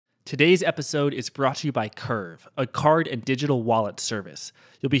Today's episode is brought to you by Curve, a card and digital wallet service.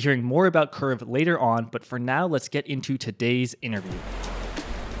 You'll be hearing more about Curve later on, but for now, let's get into today's interview.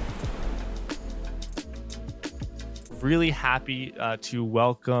 Really happy to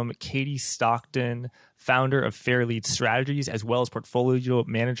welcome Katie Stockton, founder of Fairlead Strategies, as well as portfolio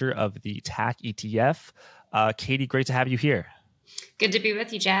manager of the TAC ETF. Katie, great to have you here. Good to be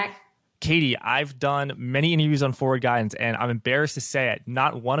with you, Jack. Katie, I've done many interviews on forward guidance, and I'm embarrassed to say it,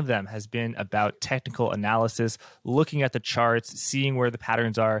 not one of them has been about technical analysis, looking at the charts, seeing where the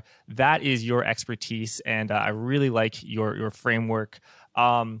patterns are. That is your expertise, and I really like your framework.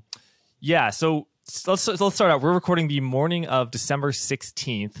 So let's start out. We're recording the morning of December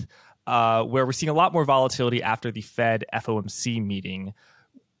 16th, where we're seeing a lot more volatility after the Fed FOMC meeting.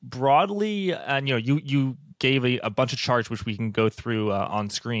 Broadly, and you gave a bunch of charts which we can go through on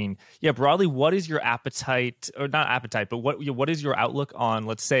screen. Yeah, broadly, what is your appetite, or not appetite, but what is your outlook on,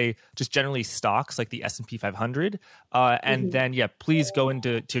 let's say, just generally stocks like the S&P 500? And then, please go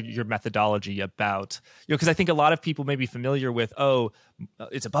into your methodology about, because I think a lot of people may be familiar with,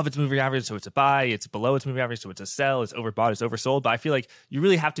 it's above its moving average, so it's a buy. It's below its moving average, so it's a sell. It's overbought, it's oversold. But I feel like you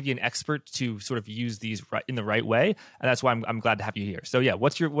really have to be an expert to sort of use these in the right way, and that's why I'm glad to have you here. So yeah,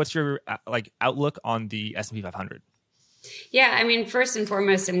 what's your outlook on the S&P 500? Yeah, I mean, first and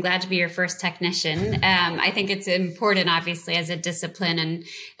foremost, I'm glad to be your first technician. I think it's important, obviously, as a discipline, and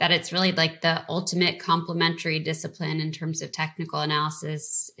that it's really like the ultimate complementary discipline in terms of technical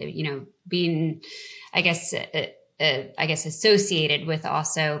analysis. Being, I guess, associated with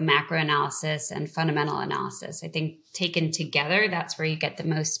also macro analysis and fundamental analysis. I think taken together, that's where you get the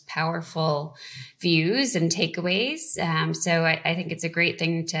most powerful views and takeaways. So I think it's a great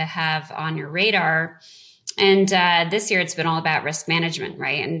thing to have on your radar. And this year, it's been all about risk management,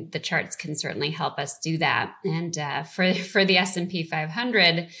 right? And the charts can certainly help us do that. And for the S&P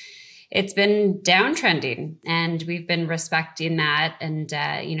 500, it's been downtrending, and we've been respecting that and,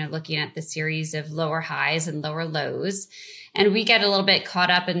 looking at the series of lower highs and lower lows. And we get a little bit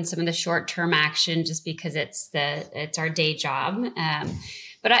caught up in some of the short-term action just because it's our day job.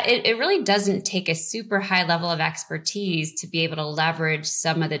 But it really doesn't take a super high level of expertise to be able to leverage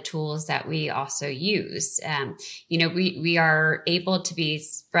some of the tools that we also use. We are able to be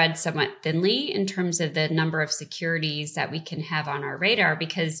spread somewhat thinly in terms of the number of securities that we can have on our radar,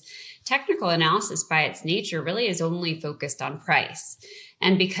 because technical analysis by its nature really is only focused on price.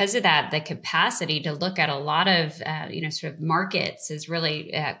 And because of that, the capacity to look at a lot of, sort of markets is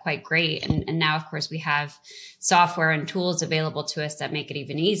really quite great. And now, of course, we have software and tools available to us that make it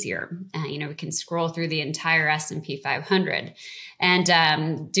even easier. We can scroll through the entire S&P 500.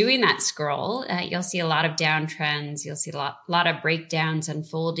 And doing that scroll, you'll see a lot of downtrends. You'll see a lot of breakdowns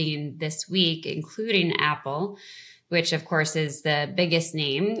unfolding this week, including Apple, which of course is the biggest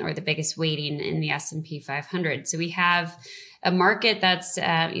name or the biggest weighting in the S&P 500. So we have a market that's,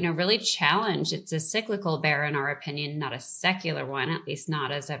 really challenged. It's a cyclical bear in our opinion, not a secular one, at least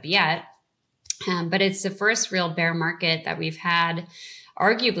not as of yet. But it's the first real bear market that we've had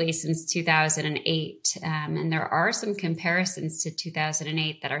arguably since 2008. And there are some comparisons to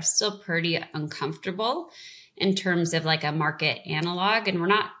 2008 that are still pretty uncomfortable in terms of like a market analog. And we're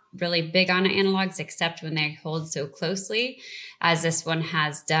not really big on analogs, except when they hold so closely as this one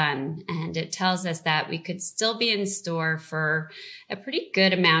has done. And it tells us that we could still be in store for a pretty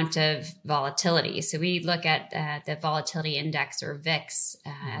good amount of volatility. So we look at the volatility index, or VIX,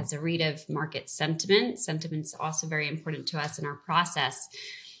 as a read of market sentiment. Sentiment's also very important to us in our process.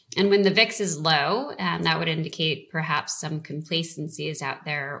 And when the VIX is low, that would indicate perhaps some complacency is out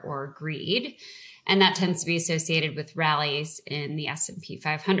there or greed. And that tends to be associated with rallies in the S&P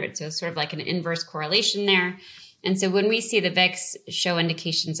 500. So it's sort of like an inverse correlation there. And so when we see the VIX show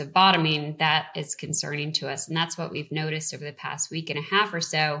indications of bottoming, that is concerning to us. And that's what we've noticed over the past week and a half or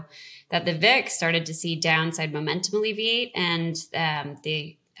so, that the VIX started to see downside momentum alleviate, and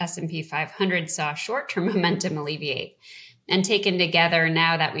the S&P 500 saw short-term momentum alleviate. And taken together,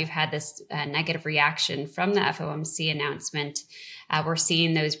 now that we've had this negative reaction from the FOMC announcement, we're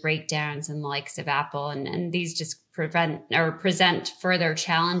seeing those breakdowns in the likes of Apple, and these just present further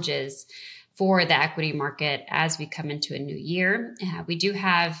challenges for the equity market as we come into a new year. We do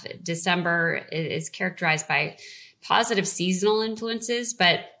have December is characterized by positive seasonal influences,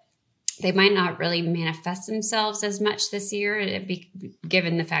 but they might not really manifest themselves as much this year,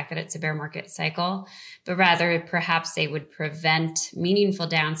 given the fact that it's a bear market cycle, but rather perhaps they would prevent meaningful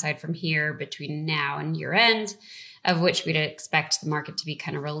downside from here between now and year end. of which we'd expect the market to be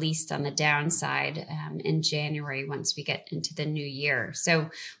kind of released on the downside in January once we get into the new year. So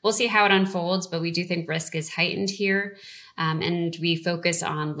we'll see how it unfolds, but we do think risk is heightened here. And we focus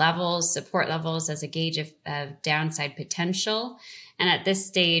on levels, support levels as a gauge of downside potential. And at this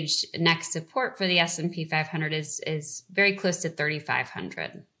stage, next support for the S&P 500 is very close to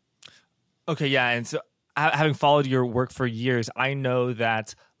 3,500. Okay, yeah. And so having followed your work for years, I know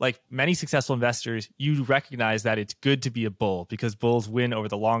that like many successful investors, you recognize that it's good to be a bull because bulls win over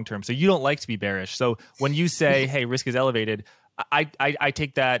the long term. So you don't like to be bearish. So when you say, hey, risk is elevated, I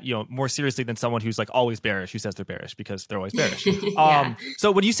take that, more seriously than someone who's like always bearish, who says they're bearish because they're always bearish. Yeah.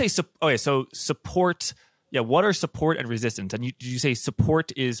 So when you say, so support, what are support and resistance? And did you say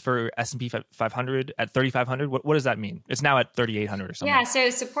support is for S&P 500 at 3,500? What does that mean? It's now at 3,800 or something. Yeah,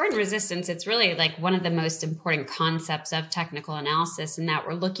 so support and resistance, it's really like one of the most important concepts of technical analysis, in that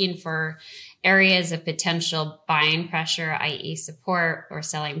we're looking for areas of potential buying pressure, i.e. support, or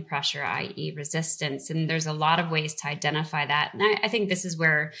selling pressure, i.e. resistance. And there's a lot of ways to identify that. And I think this is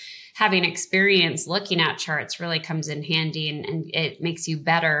where having experience looking at charts really comes in handy, and it makes you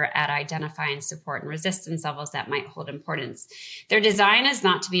better at identifying support and resistance levels that might hold importance. Their design is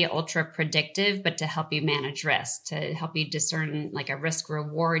not to be ultra predictive, but to help you manage risk, to help you discern like a risk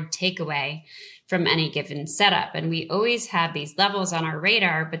reward takeaway from any given setup. And we always have these levels on our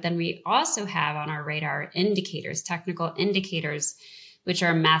radar, but then we also have on our radar indicators, technical indicators, which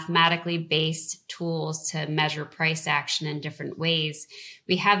are mathematically based tools to measure price action in different ways.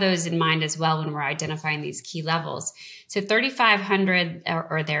 We have those in mind as well when we're identifying these key levels. So 3,500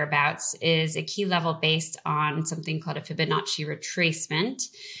 or thereabouts is a key level based on something called a Fibonacci retracement.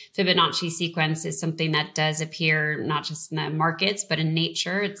 Fibonacci sequence is something that does appear not just in the markets, but in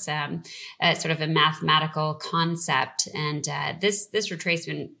nature. It's sort of a mathematical concept. And this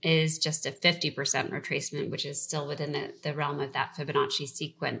retracement is just a 50% retracement, which is still within the realm of that Fibonacci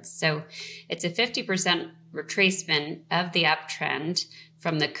sequence. So it's a 50% retracement of the uptrend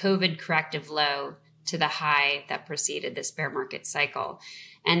from the COVID corrective low to the high that preceded this bear market cycle.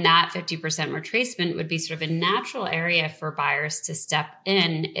 And that 50% retracement would be sort of a natural area for buyers to step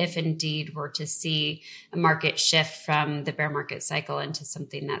in if indeed we're to see a market shift from the bear market cycle into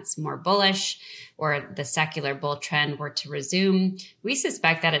something that's more bullish, or the secular bull trend were to resume. We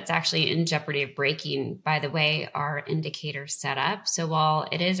suspect that it's actually in jeopardy of breaking by the way our indicators set up. So while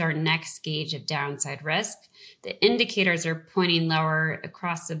it is our next gauge of downside risk, the indicators are pointing lower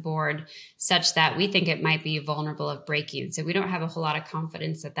across the board such that we think it might be vulnerable of breaking. So we don't have a whole lot of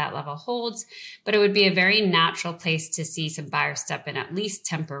confidence that that level holds, but it would be a very natural place to see some buyers step in at least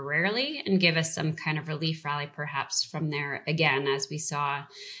temporarily and give us some kind of relief rally perhaps from there again, as we saw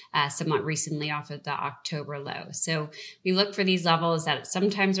somewhat recently off of the October low. So we look for these levels that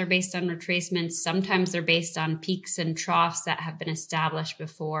sometimes are based on retracements, sometimes they're based on peaks and troughs that have been established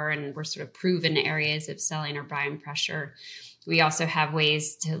before and were sort of proven areas of selling or buying pressure. We also have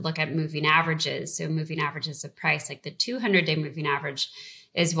ways to look at moving averages. So moving averages of price, like the 200-day moving average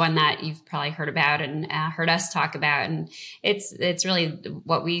is one that you've probably heard about and heard us talk about. And it's really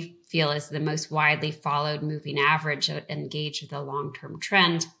what we feel is the most widely followed moving average and gauge of the long-term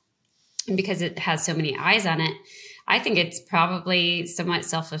trend. And because it has so many eyes on it, I think it's probably somewhat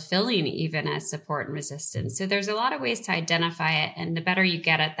self-fulfilling even as support and resistance. So there's a lot of ways to identify it. And the better you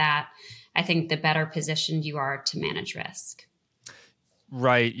get at that, I think the better positioned you are to manage risk.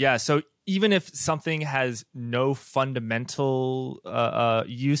 Right. Yeah. So even if something has no fundamental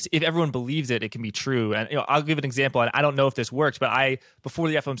use, if everyone believes it, it can be true. And I'll give an example. And I don't know if this works, but before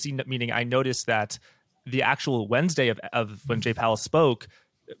the FOMC meeting, I noticed that the actual Wednesday of when Jay Powell spoke,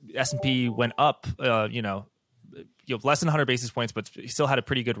 S&P went up, less than 100 basis points, but still had a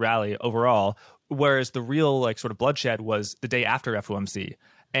pretty good rally overall. Whereas the real sort of bloodshed was the day after FOMC.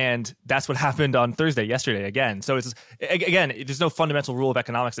 And that's what happened on yesterday again. So there's no fundamental rule of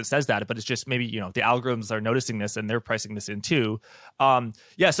economics that says that, but it's just maybe, the algorithms are noticing this and they're pricing this in too.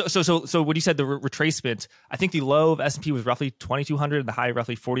 So when you said the retracement, I think the low of S&P was roughly 2,200 and the high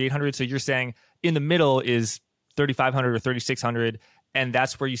roughly 4,800. So you're saying in the middle is 3,500 or 3,600. And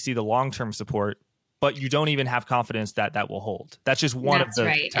that's where you see the long-term support, but you don't even have confidence that that will hold. That's just one of the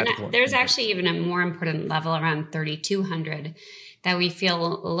right. And there's actually even a more important level around 3,200 that we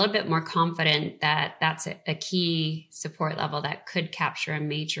feel a little bit more confident that that's a key support level that could capture a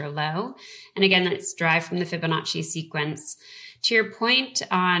major low. And again, that's derived from the Fibonacci sequence. To your point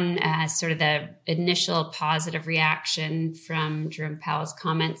on sort of the initial positive reaction from Jerome Powell's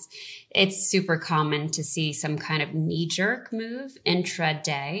comments, it's super common to see some kind of knee-jerk move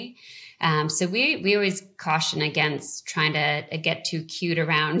intraday. So we always caution against trying to get too cute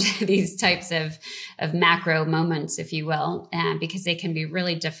around these types of macro moments, if you will, because they can be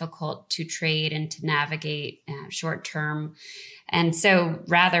really difficult to trade and to navigate short term. And so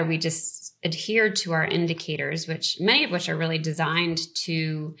rather we just adhere to our indicators, which many of which are really designed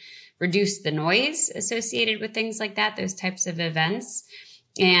to reduce the noise associated with things like that, those types of events,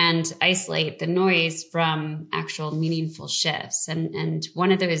 and isolate the noise from actual meaningful shifts. And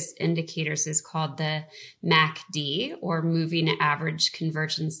one of those indicators is called the MACD, or Moving Average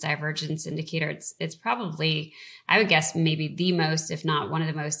Convergence Divergence Indicator. It's probably, I would guess, maybe the most, if not one of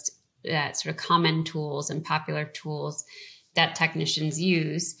the most sort of common tools and popular tools that technicians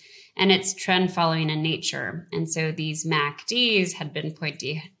use. And it's trend following in nature. And so these MACDs had been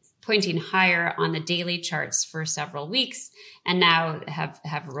pointing higher on the daily charts for several weeks, and now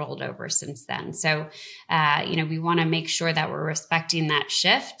have rolled over since then. So, we want to make sure that we're respecting that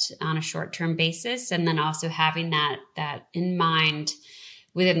shift on a short-term basis, and then also having that in mind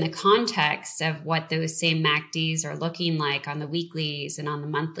within the context of what those same MACDs are looking like on the weeklies and on the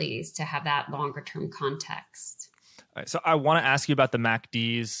monthlies, to have that longer-term context. All right, so I want to ask you about the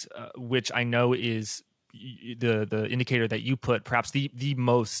MACDs, which I know is the indicator that you put perhaps the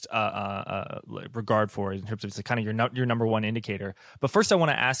most regard for in terms of it's kind of your number one indicator. But first, I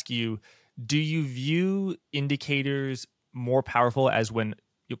want to ask you: do you view indicators more powerful as when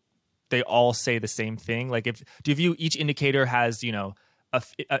they all say the same thing? Like, do you view each indicator has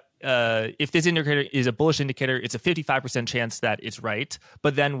if this indicator is a bullish indicator, it's a 55% chance that it's right.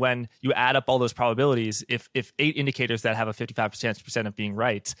 But then when you add up all those probabilities, if 8 indicators that have a 55% of being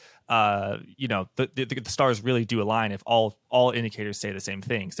right, the stars really do align if all indicators say the same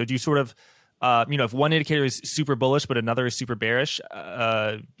thing. So do you sort of, if one indicator is super bullish but another is super bearish,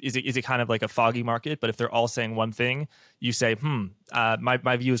 is it kind of like a foggy market? But if they're all saying one thing, you say,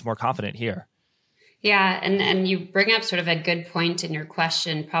 my view is more confident here. Yeah, and you bring up sort of a good point in your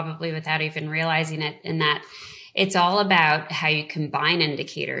question, probably without even realizing it, in that it's all about how you combine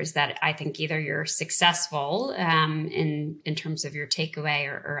indicators that I think either you're successful in terms of your takeaway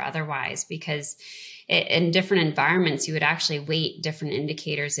or otherwise, because in different environments, you would actually weight different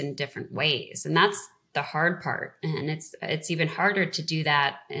indicators in different ways. And that's the hard part. And it's even harder to do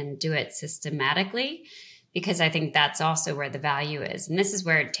that and do it systematically, because I think that's also where the value is. And this is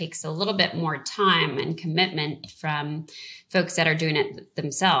where it takes a little bit more time and commitment from folks that are doing it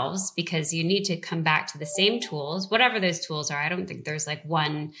themselves, because you need to come back to the same tools, whatever those tools are. I don't think there's like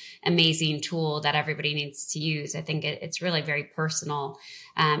one amazing tool that everybody needs to use. I think it's really very personal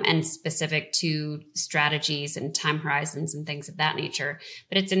and specific to strategies and time horizons and things of that nature.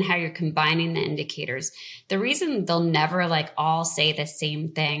 But it's in how you're combining the indicators. The reason they'll never like all say the same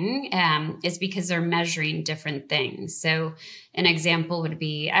thing is because they're measuring different things. So an example would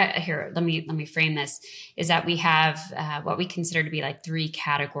be here. Let me frame this: is that we have what we consider to be like 3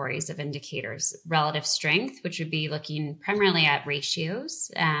 categories of indicators: relative strength, which would be looking primarily at ratios.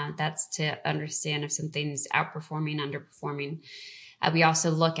 That's to understand if something's outperforming, underperforming. We also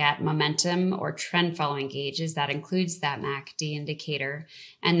look at momentum or trend following gauges. That includes that MACD indicator.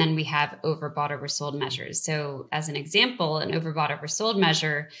 And then we have overbought, oversold measures. So as an example, an overbought, oversold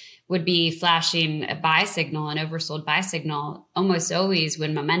measure would be flashing a buy signal, an oversold buy signal, almost always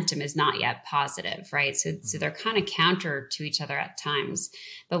when momentum is not yet positive, right? So they're kind of counter to each other at times.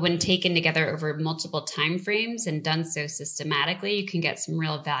 But when taken together over multiple time frames and done so systematically, you can get some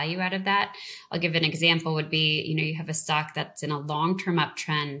real value out of that. I'll give an example would be, you have a stock that's in a long-term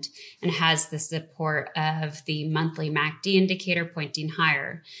uptrend and has the support of the monthly MACD indicator pointing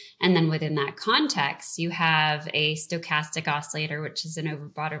higher. And then within that context, you have a stochastic oscillator, which is an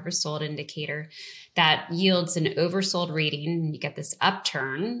overbought, oversold indicator that yields an oversold reading, and you get this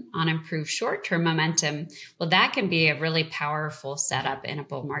upturn on improved short-term momentum. Well, that can be a really powerful setup in a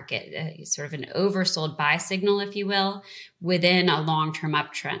bull market, sort of an oversold buy signal, if you will, within a long-term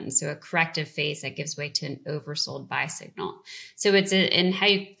uptrend. So a corrective phase that gives way to an oversold buy signal. So it's in how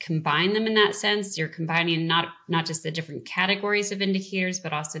you combine them in that sense. You're combining not just the different categories of indicators,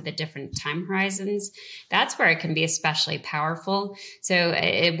 but also the different time horizons. That's where it can be especially powerful. So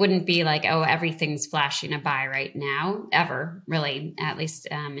it wouldn't be like, oh, everything's flashing a buy right now, ever, really, at least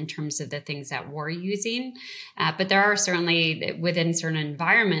in terms of the things that we're using. But there are certainly within certain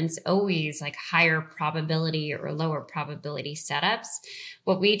environments, always like higher probability or lower probability setups.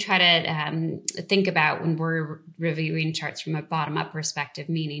 What we try to think about when we're reviewing charts from a bottom-up perspective,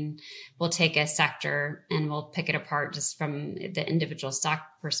 meaning we'll take a sector and we'll pick it apart just from the individual stock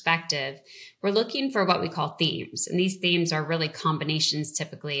perspective, we're looking for what we call themes. And these themes are really combinations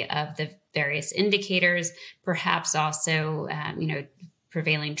typically of the various indicators, perhaps also,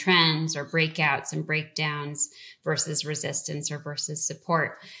 prevailing trends or breakouts and breakdowns versus resistance or versus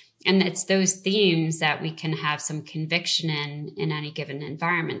support. And it's those themes that we can have some conviction in any given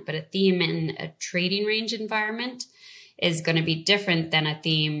environment. But a theme in a trading range environment is going to be different than a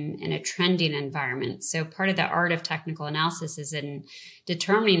theme in a trending environment. So part of the art of technical analysis is in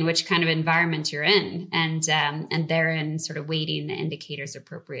determining which kind of environment you're in, and therein sort of weighting the indicators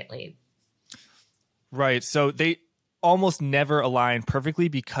appropriately. Right. So they almost never align perfectly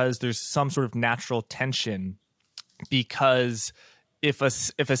because there's some sort of natural tension. Because if a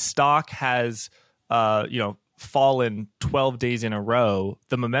stock has fallen 12 days in a row,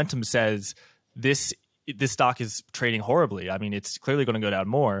 the momentum says this stock is trading horribly. I mean, it's clearly going to go down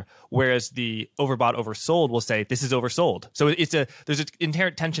more. Whereas the overbought, oversold will say this is oversold. So there's an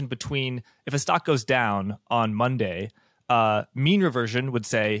inherent tension between if a stock goes down on Monday, mean reversion would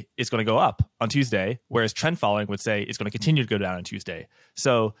say it's going to go up on Tuesday, whereas trend following would say it's going to continue to go down on Tuesday.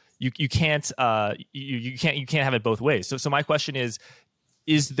 So you can't have it both ways. So my question is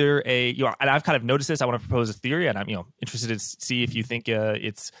there and I've kind of noticed this. I want to propose a theory, and I'm interested to see if you think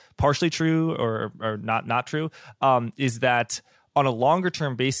it's partially true or not true. Is that on a longer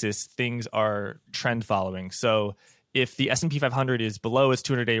term basis, things are trend following. So if the S&P 500 is below its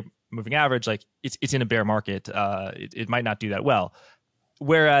 200-day moving average, like it's in a bear market, it might not do that well.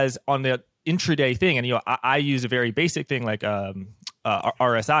 Whereas on the intraday thing, and I use a very basic thing like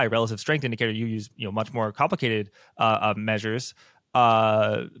RSI, relative strength indicator. You use much more complicated measures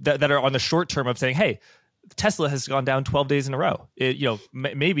that are on the short term of saying, hey, Tesla has gone down 12 days in a row.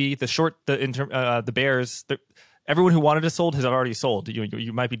 Maybe the bears, everyone who wanted to sold has already sold.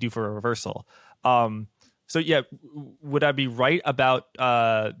 You might be due for a reversal. So yeah, would I be right about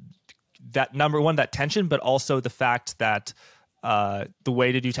that number one, that tension, but also the fact that the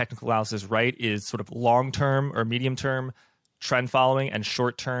way to do technical analysis right is sort of long term or medium term trend following and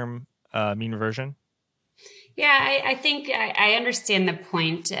short term mean reversion? Yeah, I think I understand the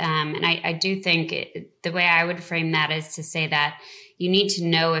point. And I do think the way I would frame that is to say that you need to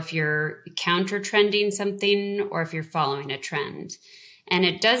know if you're counter trending something or if you're following a trend. And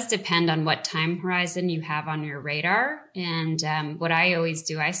it does depend on what time horizon you have on your radar. And what I always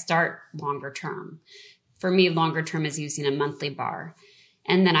do, I start longer term. For me, longer term is using a monthly bar.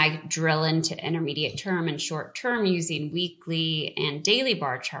 And then I drill into intermediate term and short term using weekly and daily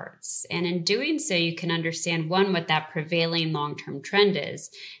bar charts. And in doing so, you can understand, one, what that prevailing long-term trend is.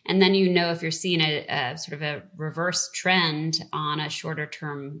 And then if you're seeing a sort of a reverse trend on a shorter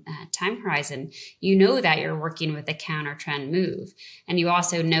term time horizon, that you're working with a counter trend move. And you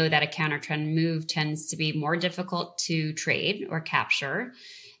also know that a counter trend move tends to be more difficult to trade or capture.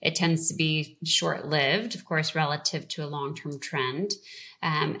 It tends to be short-lived, of course, relative to a long-term trend.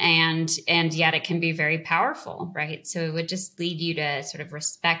 And yet it can be very powerful, right? So it would just lead you to sort of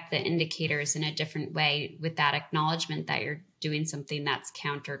respect the indicators in a different way with that acknowledgement that you're doing something that's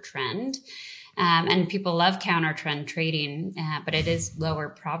counter trend. And people love counter trend trading, but it is lower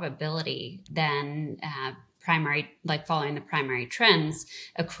probability than following the primary trends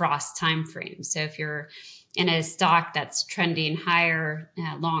across time frames. So if you're in a stock that's trending higher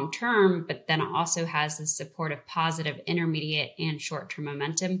long term, but then also has the support of positive intermediate and short term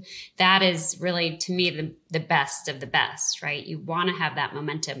momentum, that is really, to me, the best of the best, right? You want to have that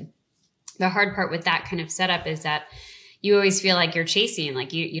momentum. The hard part with that kind of setup is that you always feel like you're chasing,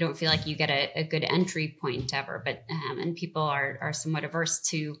 like you don't feel like you get a good entry point ever. But and people are somewhat averse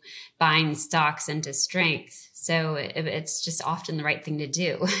to buying stocks into strength. So it's just often the right thing to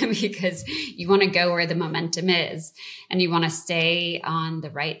do because you want to go where the momentum is and you want to stay on the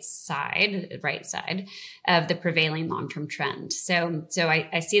right side of the prevailing long-term trend. So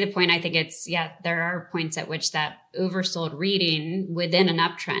I see the point. I think there are points at which that oversold reading within an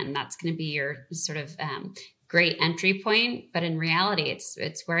uptrend, that's going to be your sort of great entry point. But in reality,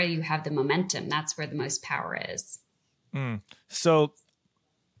 it's where you have the momentum. That's where the most power is. So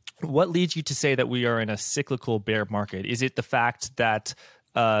what leads you to say that we are in a cyclical bear market? Is it the fact that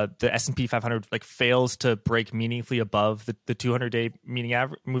the S&P 500 fails to break meaningfully above the 200-day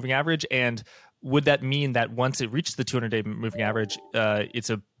moving average? And would that mean that once it reaches the 200-day moving average, it's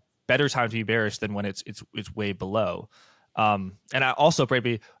a better time to be bearish than when it's way below? And I also,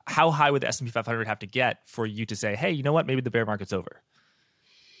 Brady, how high would the S&P 500 have to get for you to say, hey, you know what, maybe the bear market's over?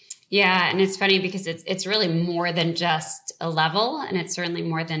 Yeah, and it's funny because it's really more than just a level, and it's certainly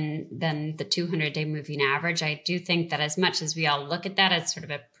more than the 200-day moving average. I do think that as much as we all look at that as sort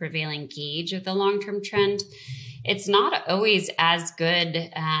of a prevailing gauge of the long-term trend, it's not always as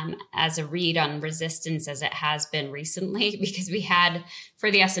good as a read on resistance as it has been recently, because we had, for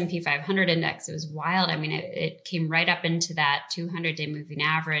the S&P 500 index, it was wild. I mean, it came right up into that 200-day moving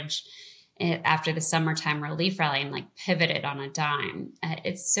average after the summertime relief rally and like pivoted on a dime.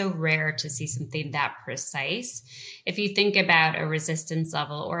 It's so rare to see something that precise. If you think about a resistance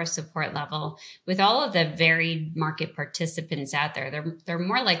level or a support level, with all of the varied market participants out there, they're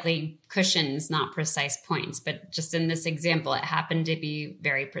more likely cushions, not precise points. But just in this example, it happened to be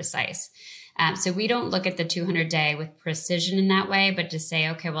very precise. So we don't look at the 200-day with precision in that way, but just say,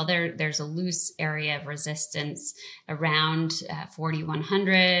 okay, well, there's a loose area of resistance around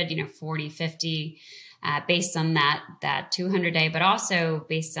 4,100, 40.50, based on that 200-day, but also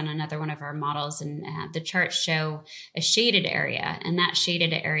based on another one of our models. And the charts show a shaded area, and that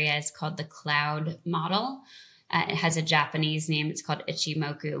shaded area is called the cloud model. It has a Japanese name. It's called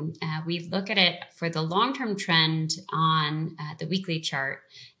Ichimoku. We look at it for the long-term trend on the weekly chart,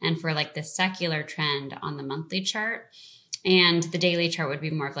 and for like the secular trend on the monthly chart. And the daily chart would be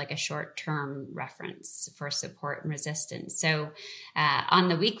more of like a short-term reference for support and resistance. So on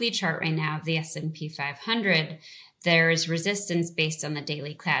the weekly chart right now of the S&P 500, there's resistance based on the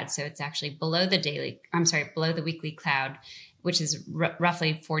daily cloud. So it's actually below the weekly cloud, which is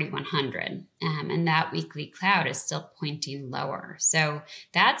roughly 4,100. And that weekly cloud is still pointing lower. So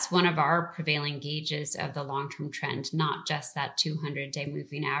that's one of our prevailing gauges of the long-term trend, not just that 200-day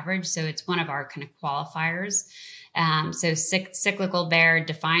moving average. So it's one of our kind of qualifiers. So cyclical bear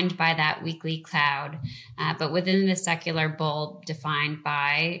defined by that weekly cloud, but within the secular bull defined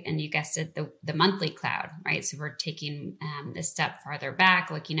by, and you guessed it, the monthly cloud, right? So we're taking a step farther back,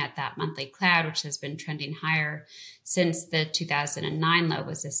 looking at that monthly cloud, which has been trending higher since the 2009 low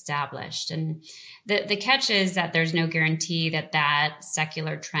was established. And the catch is that there's no guarantee that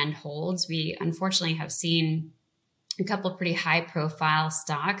secular trend holds. We unfortunately have seen a couple of pretty high profile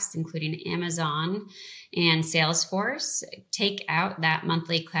stocks, including Amazon and Salesforce, take out that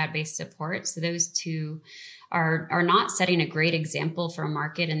monthly cloud-based support. So those two are not setting a great example for a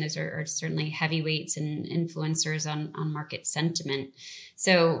market. And those are certainly heavyweights and influencers on market sentiment.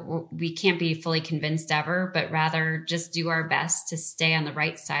 So we can't be fully convinced ever, but rather just do our best to stay on the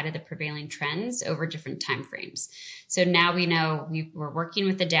right side of the prevailing trends over different timeframes. So now we know we're working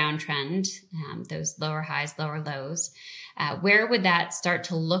with the downtrend, those lower highs, lower lows. Where would that start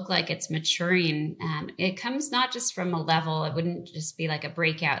to look like it's maturing? It comes not just from a level. It wouldn't just be like a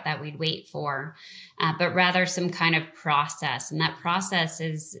breakout that we'd wait for, but rather some kind of process. And that process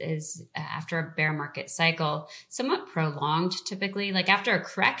is after a bear market cycle, somewhat prolonged typically. Like after a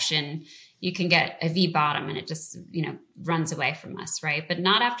correction, you can get a V bottom and it just, runs away from us, right? But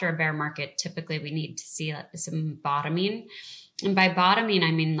not after a bear market. Typically, we need to see some bottoming. And by bottoming, I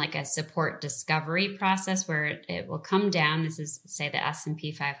mean like a support discovery process where it will come down. This is, say, the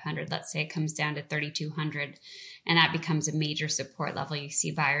S&P 500. Let's say it comes down to 3,200, and that becomes a major support level. You see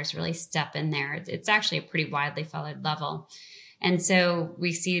buyers really step in there. It's actually a pretty widely followed level. And so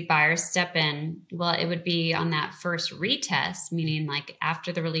we see buyers step in. Well, it would be on that first retest, meaning like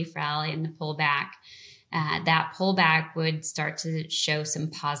after the relief rally and the pullback. That pullback would start to show some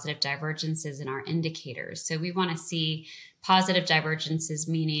positive divergences in our indicators. So we want to see positive divergences,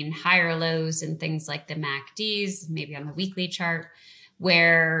 meaning higher lows and things like the MACDs, maybe on the weekly chart,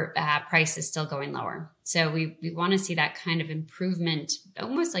 where price is still going lower. So we want to see that kind of improvement,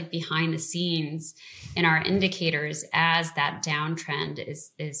 almost like behind the scenes in our indicators as that downtrend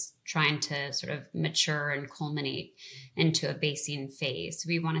is trying to sort of mature and culminate into a basing phase.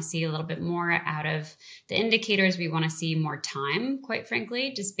 We want to see a little bit more out of the indicators. We want to see more time, quite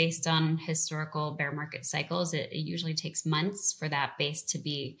frankly, just based on historical bear market cycles. It usually takes months for that base to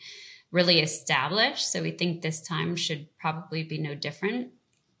be really established. So we think this time should probably be no different,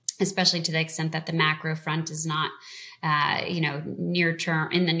 especially to the extent that the macro front is not, near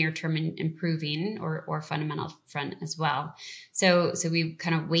term improving or fundamental front as well. So we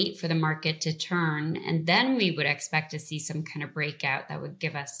kind of wait for the market to turn, and then we would expect to see some kind of breakout that would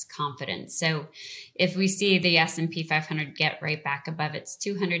give us confidence. So if we see the S&P 500 get right back above its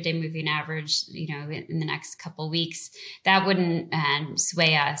 200-day moving average, in the next couple of weeks, that wouldn't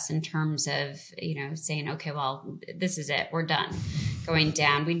sway us in terms of, saying, okay, well, this is it, we're done going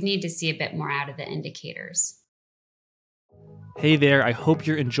down. We'd need to see a bit more out of the indicators. Hey there, I hope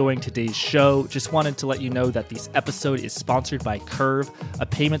you're enjoying today's show. Just wanted to let you know that this episode is sponsored by Curve, a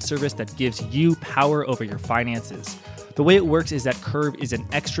payment service that gives you power over your finances. The The way it works is that Curve is an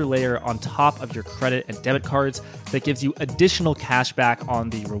extra layer on top of your credit and debit cards that gives you additional cash back on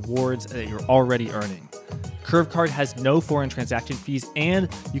the rewards that you're already earning. Curve Card has no foreign transaction fees, and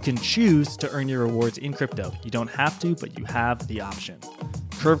you can choose to earn your rewards in crypto. You don't have to, but you have the option.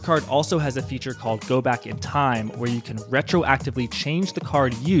 Curve Card also has a feature called Go Back in Time, where you can retroactively change the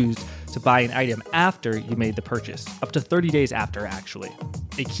card used to buy an item after you made the purchase, up to 30 days after, actually.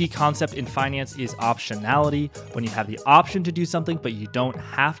 A key concept in finance is optionality. When you have the option to do something, but you don't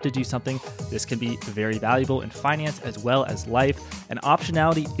have to do something, this can be very valuable in finance as well as life. And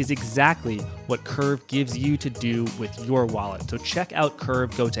optionality is exactly what Curve gives you to do with your wallet. So check out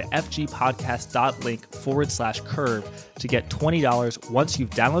Curve. Go to fgpodcast.link/curve to get $20 once you've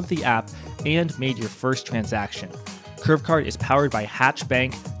downloaded the app and made your first transaction. Curve Card is powered by Hatch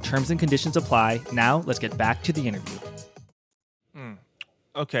Bank. Terms and conditions apply. Now let's get back to the interview.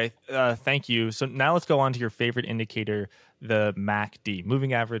 Okay, thank you. So now let's go on to your favorite indicator, the MACD,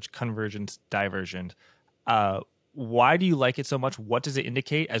 moving average convergence divergent. Why do you like it so much? What does it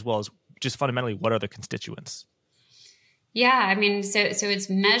indicate, as well as just fundamentally, what are the constituents? Yeah, I mean, so it's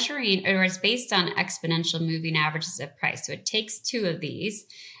measuring, or it's based on exponential moving averages of price. So it takes two of these,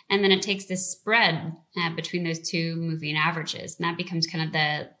 and then it takes the spread between those two moving averages, and that becomes kind of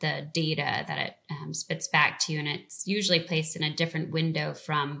the data that it spits back to you. And it's usually placed in a different window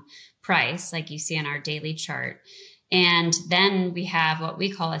from price, like you see on our daily chart. And then we have what we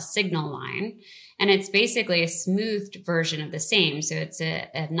call a signal line, and it's basically a smoothed version of the same. So it's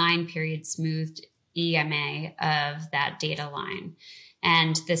a 9-period smoothed EMA of that data line.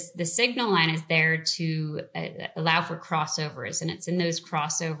 And the signal line is there to allow for crossovers. And it's in those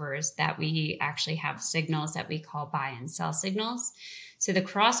crossovers that we actually have signals that we call buy and sell signals. So the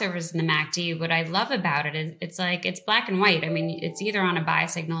crossovers in the MACD, what I love about it is it's black and white. I mean, it's either on a buy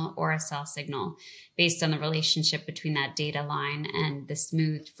signal or a sell signal based on the relationship between that data line and the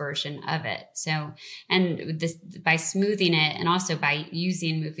smoothed version of it. So, and this, by smoothing it and also by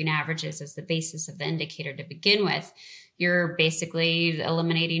using moving averages as the basis of the indicator to begin with, you're basically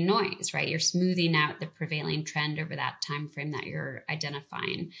eliminating noise, right? You're smoothing out the prevailing trend over that time frame that you're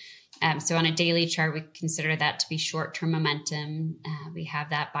identifying. So on a daily chart, we consider that to be short-term momentum. We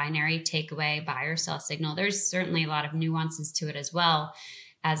have that binary takeaway, buy or sell signal. There's certainly a lot of nuances to it as well.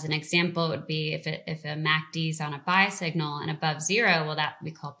 As an example, it would be if a MACD is on a buy signal and above zero, well, that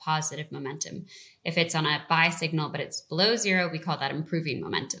we call positive momentum. If it's on a buy signal but it's below zero, we call that improving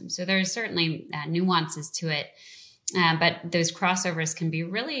momentum. So there's certainly nuances to it. But those crossovers can be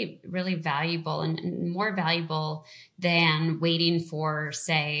really, really valuable and more valuable than waiting for,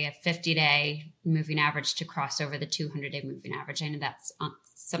 say, a 50-day moving average to cross over the 200-day moving average. I know that's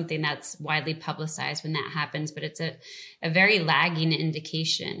something that's widely publicized when that happens, but it's a very lagging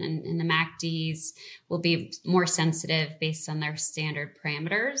indication. And the MACDs will be more sensitive based on their standard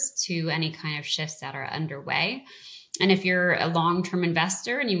parameters to any kind of shifts that are underway. And if you're a long-term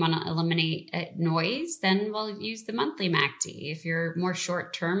investor and you want to eliminate noise, then we'll use the monthly MACD. If you're more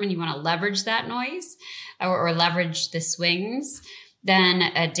short-term and you want to leverage that noise or leverage the swings, then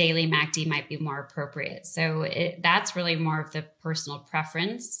a daily MACD might be more appropriate. So that's really more of the personal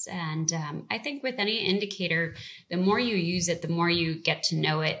preference. And I think with any indicator, the more you use it, the more you get to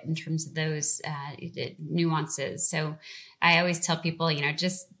know it in terms of those nuances. So I always tell people,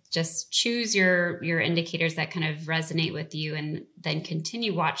 just choose your indicators that kind of resonate with you, and then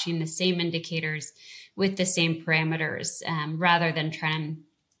continue watching the same indicators with the same parameters, rather than trying to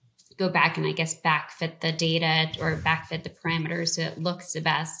go back and backfit the data or backfit the parameters so it looks the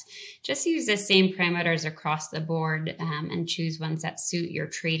best. Just use the same parameters across the board, and choose ones that suit your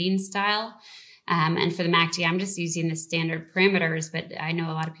trading style. And for the MACD, I'm just using the standard parameters, but I know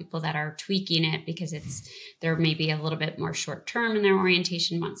a lot of people that are tweaking it because they're maybe a little bit more short term in their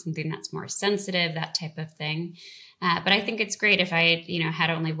orientation, want something that's more sensitive, that type of thing. But I think it's great if I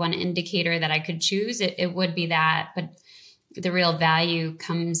had only one indicator that I could choose, it would be that. But the real value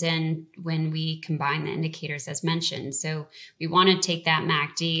comes in when we combine the indicators as mentioned. So we want to take that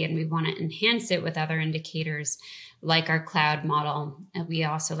MACD and we want to enhance it with other indicators like our cloud model. We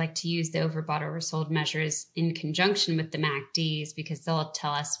also like to use the overbought, oversold measures in conjunction with the MACDs because they'll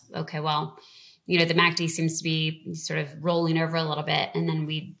tell us, okay, well, the MACD seems to be sort of rolling over a little bit. And then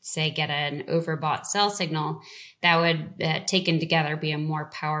we say get an overbought sell signal that would taken together be a more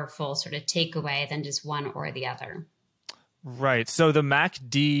powerful sort of takeaway than just one or the other. Right. So the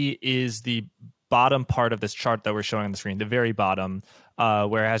MACD is the bottom part of this chart that we're showing on the screen, the very bottom,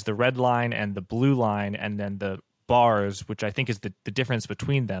 where it has the red line and the blue line, and then the bars, which I think is the difference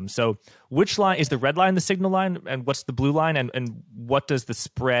between them. So which line is the red line, the signal line, and what's the blue line, and what does the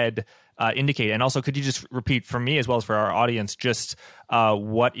spread indicate? And also, could you just repeat for me as well as for our audience just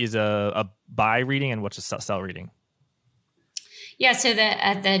what is a buy reading and what's a sell reading? Yeah, so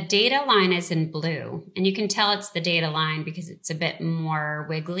the data line is in blue, and you can tell it's the data line because it's a bit more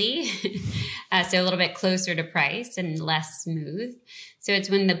wiggly, so a little bit closer to price and less smooth. So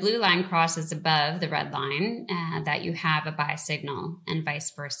it's when the blue line crosses above the red line that you have a buy signal, and vice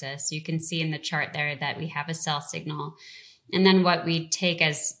versa. So you can see in the chart there that we have a sell signal. And then what we take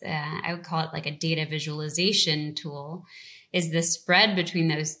as, I would call it like a data visualization tool, is the spread between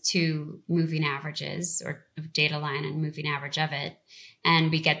those two moving averages, or data line and moving average of it.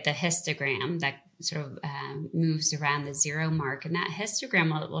 And we get the histogram that sort of moves around the zero mark. And that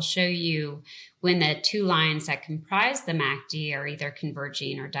histogram will show you when the two lines that comprise the MACD are either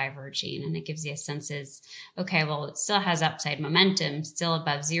converging or diverging. And it gives you a sense is, okay, well, it still has upside momentum, still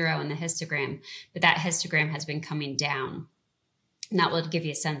above zero in the histogram, but that histogram has been coming down. And that will give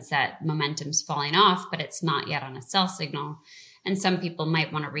you a sense that momentum's falling off, but it's not yet on a sell signal. And some people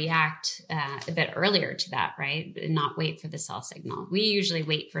might want to react a bit earlier to that, right? And not wait for the sell signal. We usually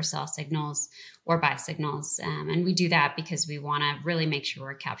wait for sell signals or buy signals. And we do that because we want to really make sure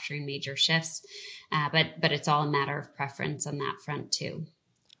we're capturing major shifts. But it's all a matter of preference on that front too.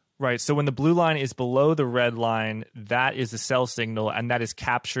 Right. So when the blue line is below the red line, that is the sell signal, and that is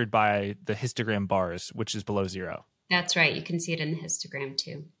captured by the histogram bars, which is below zero. That's right. You can see it in the histogram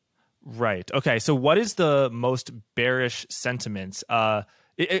too. Right. Okay. So what is the most bearish sentiment?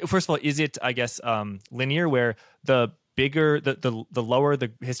 First of all, is it, I guess, linear, where the bigger, the lower the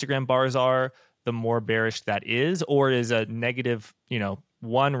histogram bars are, the more bearish that is? Or is a negative,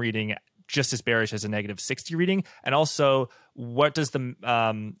 1 reading just as bearish as a negative 60 reading? And also, what does the,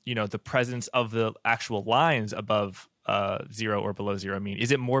 the presence of the actual lines above zero or below zero mean?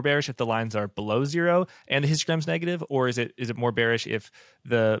 Is it more bearish if the lines are below zero and the histogram's negative, or is it more bearish if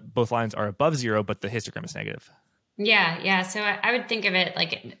both lines are above zero but the histogram is negative? Yeah. So I would think of it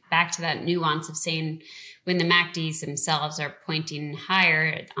like back to that nuance of saying when the MACDs themselves are pointing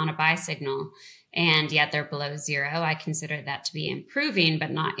higher on a buy signal and yet they're below zero, I consider that to be improving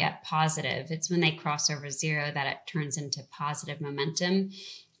but not yet positive. It's when they cross over zero that it turns into positive momentum.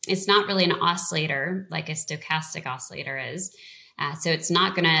 It's not really an oscillator like a stochastic oscillator is. So it's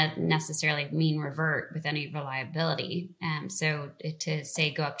not going to necessarily mean revert with any reliability. So to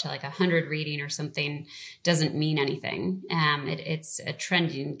say go up to like 100 reading or something doesn't mean anything. It's a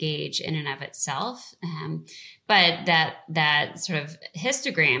trending gauge in and of itself. But that sort of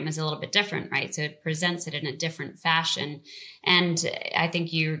histogram is a little bit different, right? So it presents it in a different fashion. And I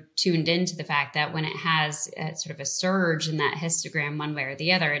think you're tuned into the fact that when it has sort of a surge in that histogram one way or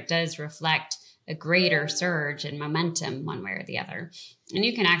the other, it does reflect a greater surge in momentum one way or the other. And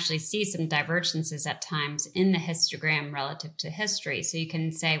you can actually see some divergences at times in the histogram relative to history. So you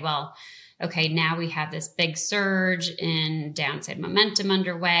can say, well, okay, now we have this big surge in downside momentum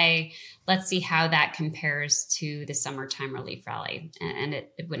underway. Let's see how that compares to the summertime relief rally and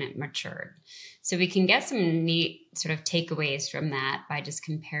when it matured. So we can get some neat sort of takeaways from that by just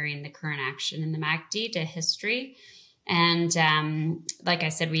comparing the current action in the MACD to history. And like I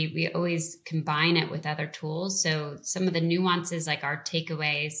said, we always combine it with other tools. So some of the nuances, like our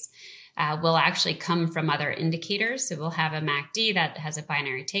takeaways, will actually come from other indicators. So we'll have a MACD that has a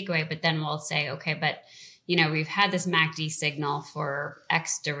binary takeaway, but then we'll say, okay, but we've had this MACD signal for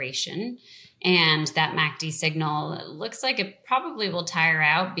X duration, and that MACD signal looks like it probably will tire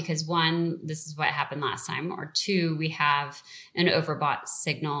out because 1, this is what happened last time, or 2, we have an overbought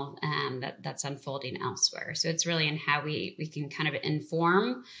signal that's unfolding elsewhere. So it's really in how we can kind of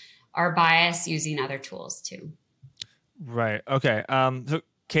inform our bias using other tools too. Right. Okay. So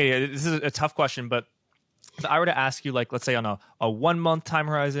Katie, this is a tough question, but if I were to ask you, like, let's say on a 1 month time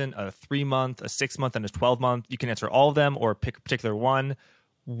horizon, a 3 month, a 6 month, and a 12 month, you can answer all of them or pick a particular one.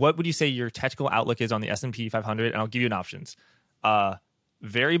 What would you say your technical outlook is on the S&P 500? And I'll give you an options.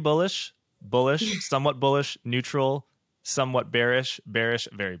 Very bullish, somewhat bullish, neutral, somewhat bearish,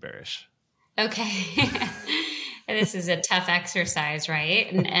 very bearish. Okay. This is a tough exercise,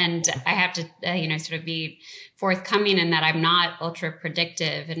 right? And I have to, sort of be forthcoming in that I'm not ultra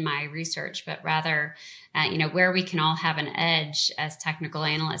predictive in my research, but rather, where we can all have an edge as technical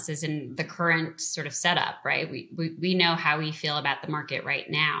analysts is in the current sort of setup, right? We know how we feel about the market right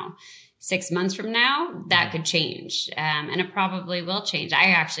now. 6 months from now, that could change, and it probably will change. I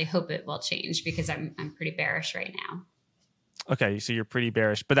actually hope it will change because I'm pretty bearish right now. Okay, so you're pretty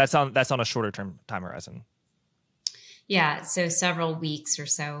bearish, but that's on a shorter term time horizon. Yeah, so several weeks or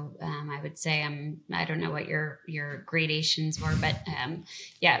so, I would say. I don't know what your gradations were, but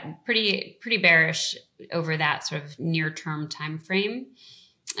yeah, pretty bearish over that sort of near term time frame,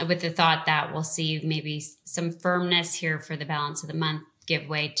 with the thought that we'll see maybe some firmness here for the balance of the month, give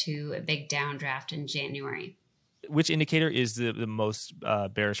way to a big downdraft in January. Which indicator is the most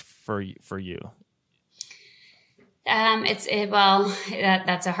bearish for you? Well,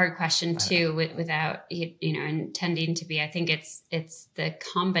 that's a hard question too, without intending to be. I think it's the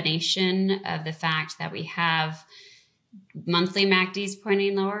combination of the fact that we have monthly MACDs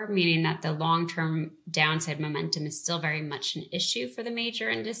pointing lower, meaning that the long-term downside momentum is still very much an issue for the major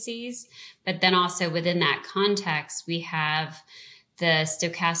indices. But then also within that context, we have the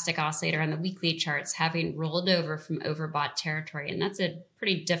stochastic oscillator on the weekly charts having rolled over from overbought territory. And that's a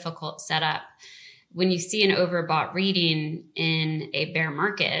pretty difficult setup. When you see an overbought reading in a bear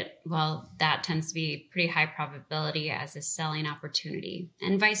market, well, that tends to be pretty high probability as a selling opportunity,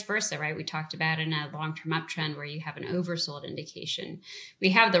 and vice versa, right? We talked about in a long-term uptrend where you have an oversold indication. We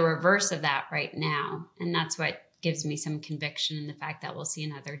have the reverse of that right now, and that's what gives me some conviction in the fact that we'll see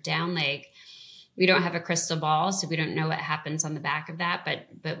another down leg. We don't have a crystal ball, so we don't know what happens on the back of that,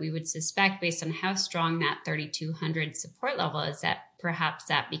 but we would suspect, based on how strong that 3,200 support level is, that perhaps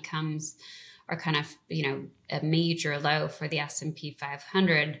that becomes are kind of, a major low for the S&P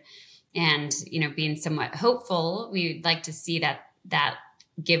 500. And, being somewhat hopeful, we would like to see that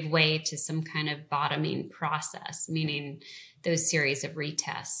give way to some kind of bottoming process, meaning those series of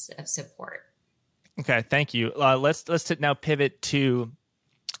retests of support. Okay, thank you. Let's now pivot to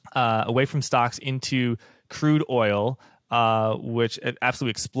away from stocks into crude oil, which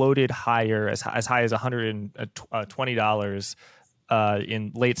absolutely exploded higher, as high as $120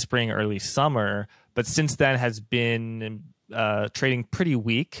 in late spring, early summer, but since then has been trading pretty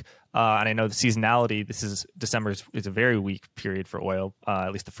weak. And I know the seasonality, December is a very weak period for oil,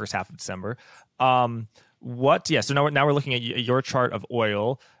 at least the first half of December. So now we're looking at your chart of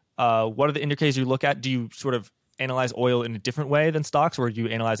oil. What are the indicators you look at? Do you sort of analyze oil in a different way than stocks, or do you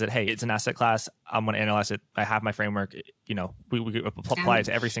analyze it, hey, it's an asset class, I'm going to analyze it, I have my framework, we apply it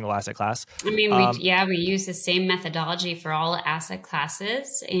to every single asset class? I mean, we use the same methodology for all asset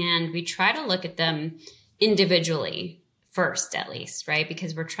classes, and we try to look at them individually first, at least, right?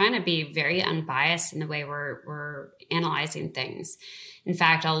 Because we're trying to be very unbiased in the way we're analyzing things. In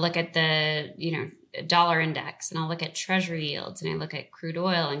fact, I'll look at the, dollar index, and I'll look at treasury yields, and I look at crude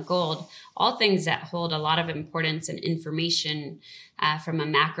oil and gold, all things that hold a lot of importance and information from a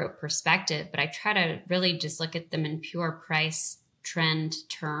macro perspective. But I try to really just look at them in pure price trend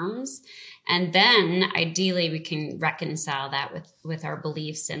terms. And then ideally we can reconcile that with our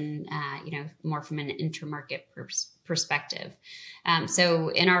beliefs and, more from an intermarket perspective. So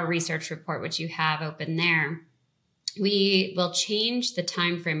in our research report, which you have open there, we will change the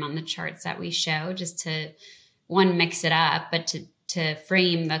time frame on the charts that we show, just to mix it up, but to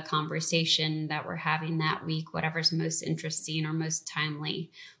frame the conversation that we're having that week, whatever's most interesting or most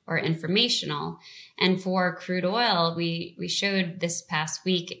timely or informational. And for crude oil, we showed this past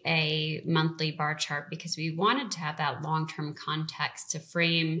week a monthly bar chart because we wanted to have that long-term context to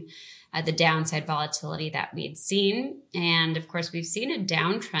frame the downside volatility that we'd seen. And of course, we've seen a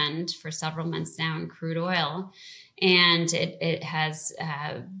downtrend for several months now in crude oil. And it has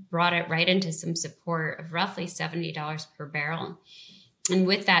brought it right into some support of roughly $70 per barrel. And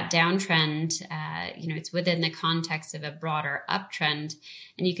with that downtrend, it's within the context of a broader uptrend.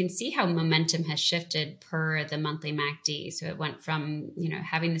 And you can see how momentum has shifted per the monthly MACD. So it went from,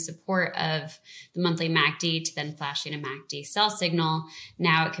 having the support of the monthly MACD to then flashing a MACD sell signal.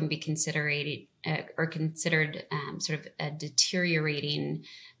 Now it can be considered sort of a deteriorating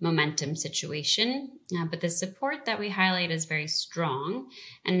momentum situation. But the support that we highlight is very strong.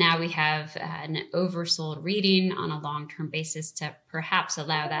 And now we have an oversold reading on a long-term basis to perhaps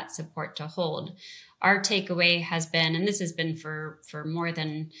allow that support to hold. Our takeaway has been, and this has been for more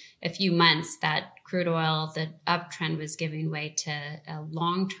than a few months, that crude oil, the uptrend was giving way to a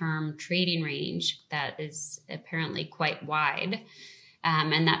long-term trading range that is apparently quite wide.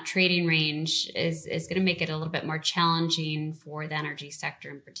 And that trading range is going to make it a little bit more challenging for the energy sector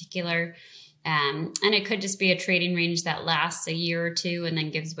in particular. And it could just be a trading range that lasts a year or two and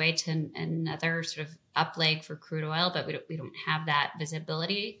then gives way to another sort of up leg for crude oil, but we don't have that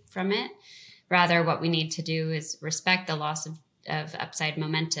visibility from it. Rather, what we need to do is respect the loss of upside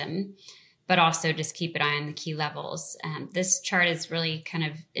momentum, but also just keep an eye on the key levels. This chart is really kind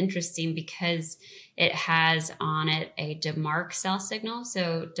of interesting because it has on it a DeMark sell signal.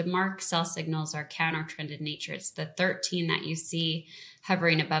 So DeMark sell signals are counter trend in nature. It's the 13 that you see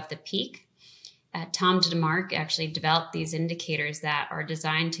hovering above the peak. Tom DeMark actually developed these indicators that are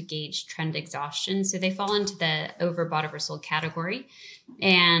designed to gauge trend exhaustion. So they fall into the overbought, oversold category,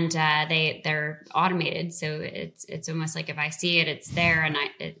 and they're automated. So it's almost like if I see it, it's there, and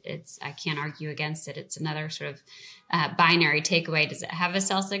I can't argue against it. It's another sort of binary takeaway. Does it have a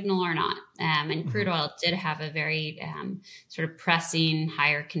sell signal or not? And crude oil did have a very sort of pressing,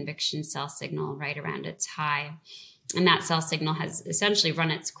 higher conviction sell signal right around its high. And that sell signal has essentially run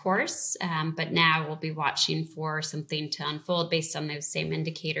its course. But now we'll be watching for something to unfold based on those same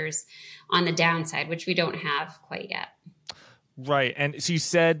indicators on the downside, which we don't have quite yet. Right. And so you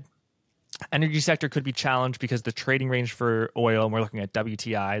said energy sector could be challenged because the trading range for oil, and we're looking at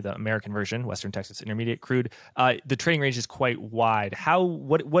WTI, the American version, Western Texas Intermediate crude, the trading range is quite wide.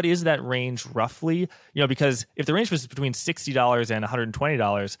 What is that range roughly? Because if the range was between $60 and $120, there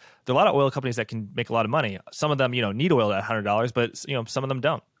are a lot of oil companies that can make a lot of money. Some of them, need oil at $100, but some of them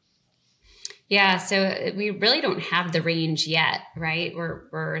don't. Yeah, so we really don't have the range yet, right?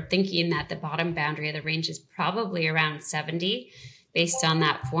 We're thinking that the bottom boundary of the range is probably around 70. Based on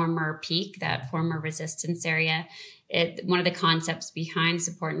that former peak, that former resistance area. One of the concepts behind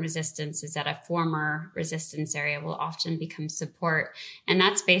support and resistance is that a former resistance area will often become support. And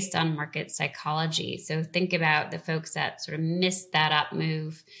that's based on market psychology. So think about the folks that sort of missed that up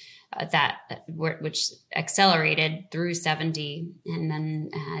move, which accelerated through 70, and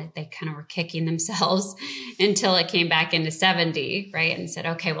then they kind of were kicking themselves until it came back into 70, right? And said,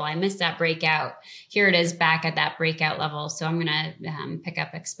 okay, well, I missed that breakout. Here it is back at that breakout level. So I'm going to pick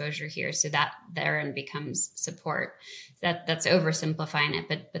up exposure here. So that therein becomes support. That's oversimplifying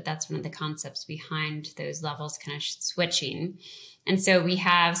it, but that's one of the concepts behind those levels kind of switching. And so we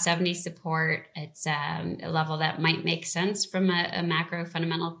have 70 support. It's a level that might make sense from a macro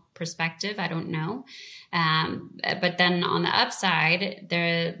fundamental perspective. I don't know. But then on the upside,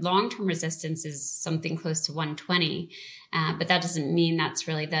 the long-term resistance is something close to 120. But that doesn't mean that's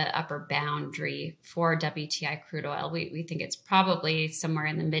really the upper boundary for WTI crude oil. We think it's probably somewhere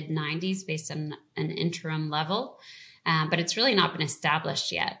in the mid 90s based on an interim level. But it's really not been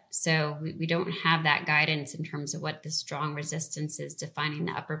established yet. So we don't have that guidance in terms of what the strong resistance is defining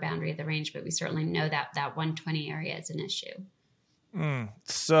the upper boundary of the range, but we certainly know that 120 area is an issue.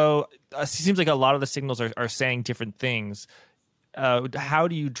 So it seems like a lot of the signals are saying different things. How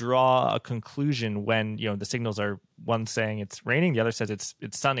do you draw a conclusion when the signals are one saying it's raining, the other says it's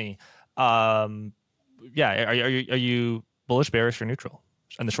sunny? Are you bullish, bearish, or neutral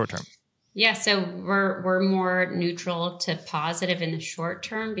in the short term? Yeah, so we're more neutral to positive in the short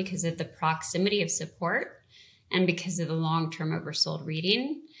term because of the proximity of support and because of the long-term oversold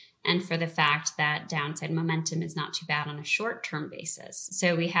reading, and for the fact that downside momentum is not too bad on a short-term basis.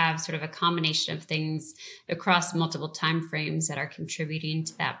 So we have sort of a combination of things across multiple timeframes that are contributing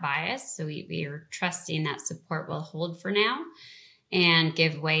to that bias. So we are trusting that support will hold for now and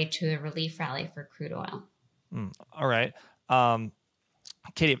give way to a relief rally for crude oil. All right.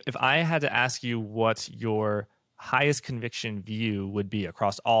 Katie, if I had to ask you what your highest conviction view would be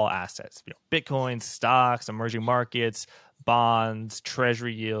across all assets, Bitcoin, stocks, emerging markets, bonds,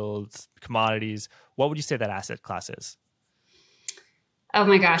 treasury yields, commodities, what would you say that asset class is? Oh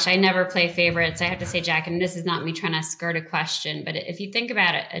my gosh, I never play favorites. I have to say, Jack, and this is not me trying to skirt a question, but if you think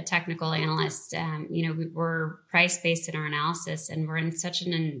about it, a technical analyst, we're price-based in our analysis, and we're in such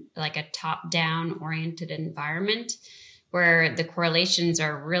a top-down oriented environment where the correlations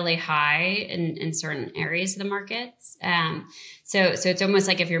are really high in certain areas of the markets. So it's almost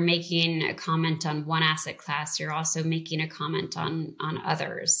like if you're making a comment on one asset class, you're also making a comment on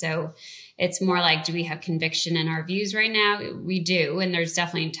others. So it's more like, do we have conviction in our views right now? We do. And there's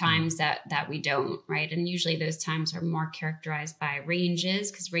definitely times that we don't, right? And usually those times are more characterized by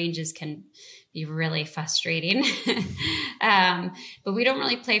ranges, because ranges can be really frustrating. But we don't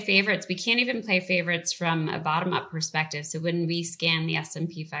really play favorites. We can't even play favorites from a bottom-up perspective. So when we scan the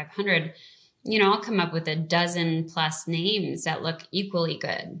S&P 500, I'll come up with a dozen plus names that look equally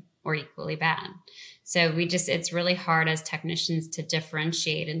good or equally bad. So it's really hard as technicians to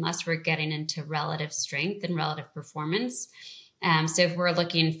differentiate unless we're getting into relative strength and relative performance. So if we're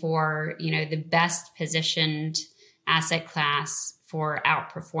looking for, the best positioned asset class for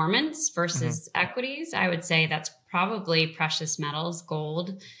outperformance versus equities, I would say that's probably precious metals,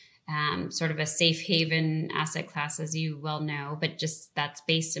 gold, sort of a safe haven asset class, as you well know, but just that's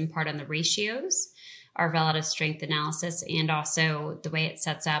based in part on the ratios, our relative strength analysis, and also the way it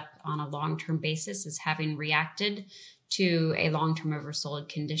sets up on a long-term basis is having reacted to a long-term oversold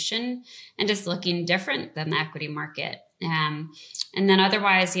condition and just looking different than the equity market. And then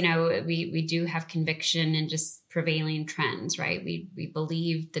otherwise, we do have conviction in just prevailing trends, right? We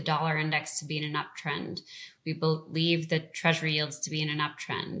believe the dollar index to be in an uptrend. We believe the treasury yields to be in an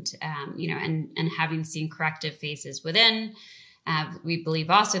uptrend, and having seen corrective phases within, we believe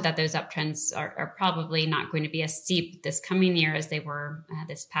also that those uptrends are probably not going to be as steep this coming year as they were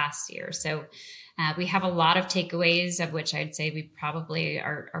this past year. So we have a lot of takeaways, of which I'd say we probably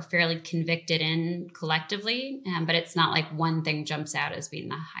are fairly convicted in collectively, but it's not like one thing jumps out as being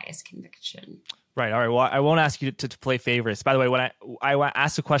the highest conviction. Right. All right. Well, I won't ask you to play favorites. By the way, when I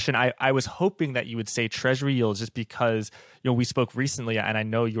asked the question, I was hoping that you would say treasury yields, just because we spoke recently, and I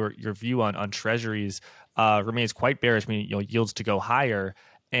know your view on treasuries remains quite bearish. I mean, yields to go higher.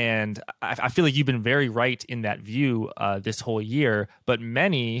 And I feel like you've been very right in that view this whole year. But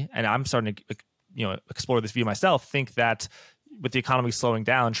many, and I'm starting to explore this view myself, think that with the economy slowing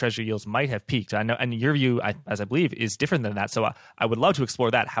down, treasury yields might have peaked. I know, and your view, as I believe, is different than that. So I would love to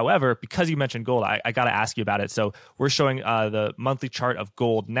explore that. However, because you mentioned gold, I got to ask you about it. So we're showing the monthly chart of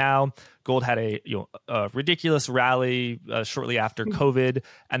gold now. Gold had a ridiculous rally shortly after COVID,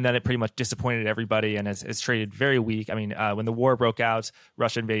 and then it pretty much disappointed everybody and has traded very weak. I mean, when the war broke out,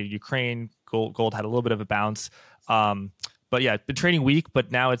 Russia invaded Ukraine, gold had a little bit of a bounce. But yeah, it's been trading weak,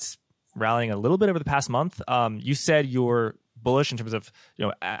 but now it's rallying a little bit over the past month. You said you're bullish in terms of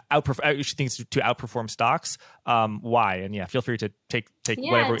you should think to outperform stocks. Why? And yeah, feel free to take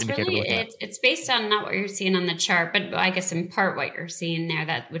whatever indicator we're looking at. It's based on not what you're seeing on the chart, but I guess in part what you're seeing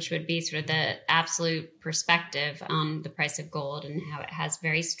there, which would be sort of the absolute perspective on the price of gold and how it has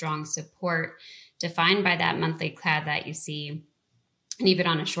very strong support defined by that monthly cloud that you see. And even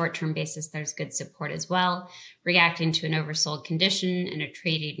on a short-term basis, there's good support as well. Reacting to an oversold condition in a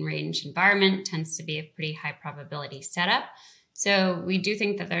trading range environment tends to be a pretty high probability setup. So we do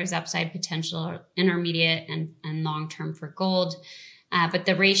think that there's upside potential, intermediate and long-term for gold. But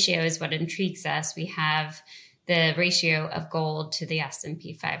the ratio is what intrigues us. We have the ratio of gold to the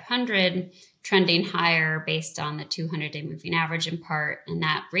S&P 500 trending higher based on the 200-day moving average in part. And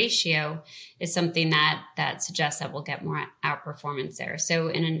that ratio is something that suggests that we'll get more outperformance there. So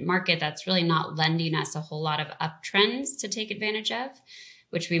in a market that's really not lending us a whole lot of uptrends to take advantage of,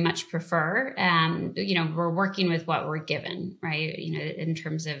 which we much prefer, we're working with what we're given, right? In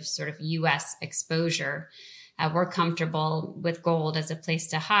terms of sort of U.S. exposure. We're comfortable with gold as a place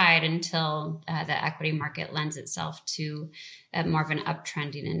to hide until the equity market lends itself to more of an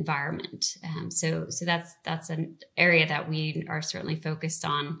uptrending environment. So that's an area that we are certainly focused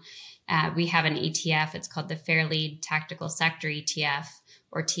on. We have an ETF. It's called the Fairlead Tactical Sector ETF,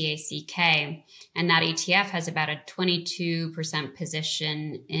 or TACK. And that ETF has about a 22%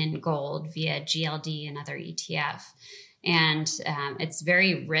 position in gold via GLD and other ETF. And it's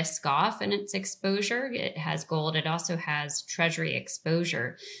very risk off in its exposure. It has gold. It also has treasury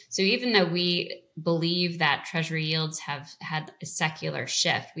exposure. So even though we believe that treasury yields have had a secular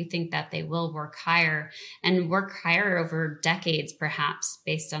shift, we think that they will work higher over decades, perhaps,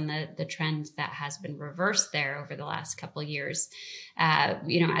 based on the trend that has been reversed there over the last couple of years. At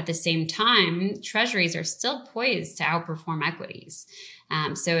the same time, treasuries are still poised to outperform equities.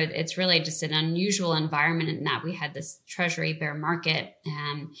 So it's really just an unusual environment in that we had this treasury bear market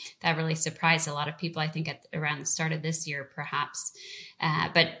that really surprised a lot of people, I think, around the start of this year, perhaps.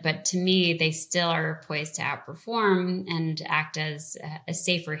 But to me, they still are poised to outperform and act as a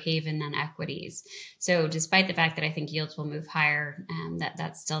safer haven than equities. So despite the fact that I think yields will move higher,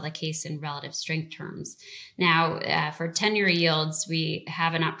 that's still the case in relative strength terms. Now, for 10-year yields, we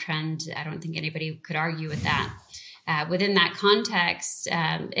have an uptrend. I don't think anybody could argue with that. Within that context,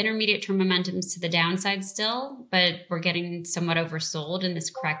 intermediate term momentum's to the downside still, but we're getting somewhat oversold in this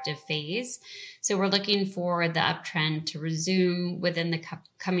corrective phase. So we're looking for the uptrend to resume within the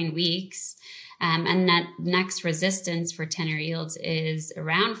coming weeks. And that next resistance for 10-year yields is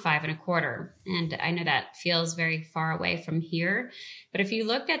around 5.25. And I know that feels very far away from here, but if you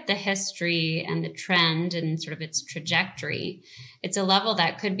look at the history and the trend and sort of its trajectory, it's a level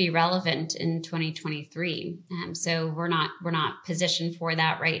that could be relevant in 2023. So we're not positioned for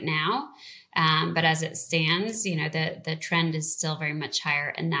that right now. But as it stands, the trend is still very much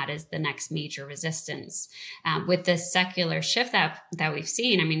higher, and that is the next major resistance. With the secular shift that we've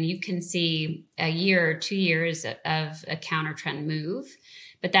seen, I mean, you can see a year or 2 years of a counter trend move,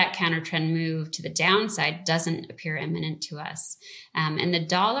 but that counter trend move to the downside doesn't appear imminent to us. And the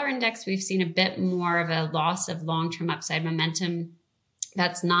dollar index, we've seen a bit more of a loss of long-term upside momentum.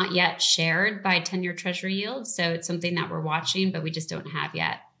 That's not yet shared by 10-year treasury yields. So it's something that we're watching, but we just don't have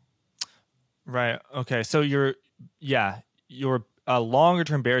yet. Right. Okay. So your longer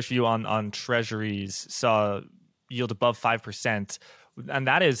term bearish view on treasuries saw yield above 5%. And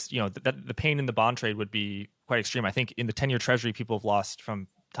that is, the pain in the bond trade would be quite extreme. I think in the 10-year treasury, people have lost from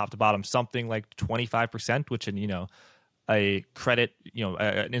top to bottom something like 25%, which in, a credit,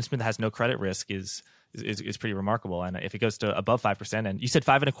 an instrument that has no credit risk is pretty remarkable. And if it goes to above 5%, and you said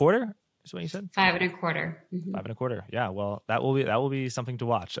 5.25%, is what you said? 5.25%. Mm-hmm. 5.25%. Yeah. Well, that will be something to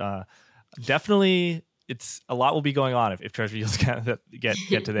watch. Definitely, it's a lot will be going on if treasury yields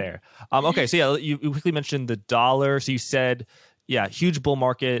get to there. Okay. So you quickly mentioned the dollar. So you said, huge bull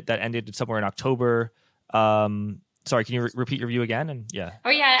market that ended somewhere in October. Sorry, can you repeat your view again? And Oh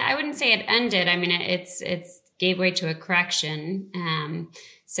yeah, I wouldn't say it ended. I mean, it's gave way to a correction.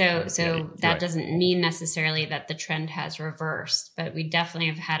 So that doesn't mean necessarily that the trend has reversed, but we definitely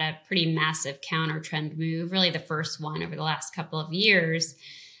have had a pretty massive counter trend move, really the first one over the last couple of years.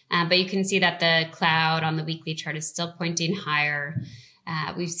 But you can see that the cloud on the weekly chart is still pointing higher.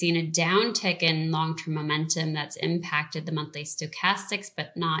 We've seen a downtick in long-term momentum that's impacted the monthly stochastics,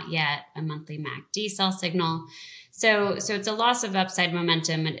 but not yet a monthly MACD sell signal. So it's a loss of upside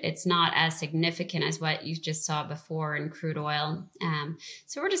momentum. It's not as significant as what you just saw before in crude oil.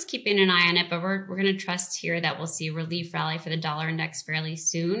 So we're just keeping an eye on it, but we're going to trust here that we'll see a relief rally for the dollar index fairly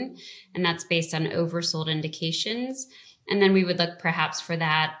soon. And that's based on oversold indications. And then we would look perhaps for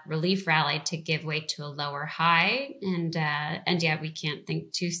that relief rally to give way to a lower high. And we can't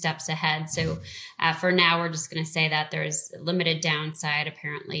think 2 steps ahead. So for now, we're just going to say that there's limited downside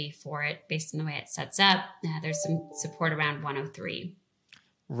apparently for it based on the way it sets up. There's some support around 103.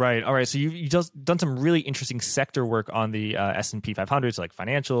 Right. All right. So you've just done some really interesting sector work on the S&P 500, so like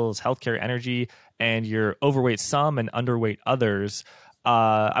financials, healthcare, energy, and you're overweight some and underweight others.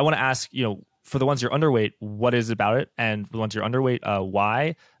 I want to ask, for the ones you're underweight, what is it about it? And for the ones you're underweight,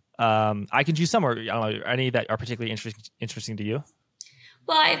 why? I can choose some, or I don't know, any that are particularly interesting to you.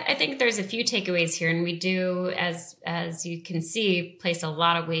 Well, I think there's a few takeaways here, and we do, as you can see, place a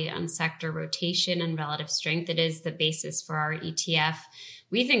lot of weight on sector rotation and relative strength. It is the basis for our ETF.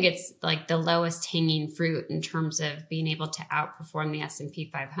 We think it's like the lowest hanging fruit in terms of being able to outperform the S&P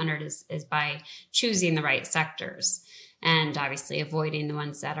 500 is by choosing the right sectors. And obviously avoiding the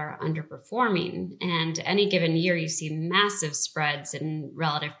ones that are underperforming. And any given year, you see massive spreads in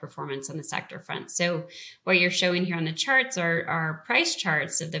relative performance on the sector front. So what you're showing here on the charts are price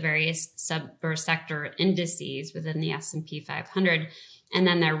charts of the various sub or sector indices within the S&P 500, and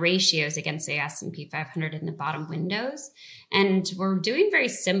then their ratios against the S&P 500 in the bottom windows. And we're doing very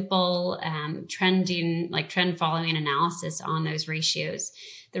simple trend following analysis on those ratios.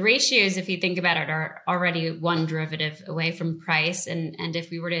 The ratios, if you think about it, are already one derivative away from price. And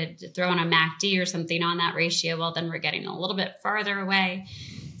if we were to throw in a MACD or something on that ratio, well, then we're getting a little bit farther away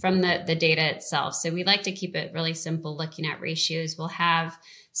from the data itself. So we like to keep it really simple looking at ratios. We'll have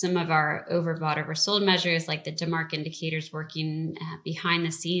some of our overbought, oversold measures like the DeMark indicators working behind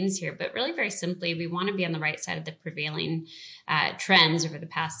the scenes here. But really very simply, we want to be on the right side of the prevailing trends over the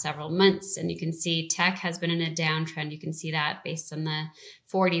past several months. And you can see tech has been in a downtrend. You can see that based on the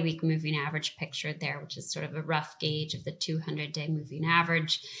 40-week moving average pictured there, which is sort of a rough gauge of the 200-day moving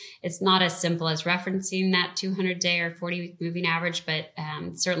average. It's not as simple as referencing that 200-day or 40-week moving average, but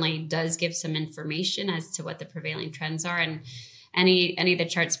certainly does give some information as to what the prevailing trends are. And any of the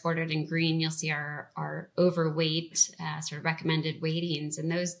charts bordered in green, you'll see our overweight sort of recommended weightings,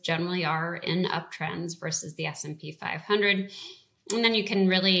 and those generally are in uptrends versus the S&P 500. And then you can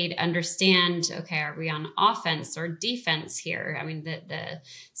really understand, okay, are we on offense or defense here? I mean, the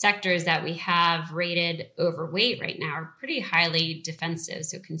sectors that we have rated overweight right now are pretty highly defensive.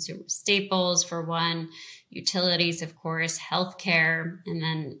 So consumer staples for one, utilities, of course, healthcare, and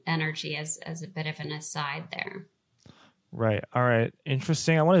then energy as a bit of an aside there. Right. All right.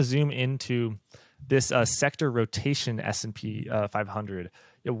 Interesting. I want to zoom into this sector rotation S&P 500.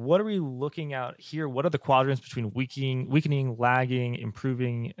 What are we looking at here? What are the quadrants between weakening, lagging,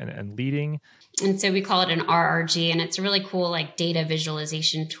 improving, and leading? And so we call it an RRG, and it's a really cool data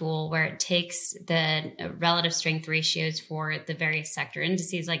visualization tool where it takes the relative strength ratios for the various sector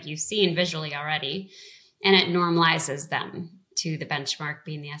indices like you've seen visually already, and it normalizes them to the benchmark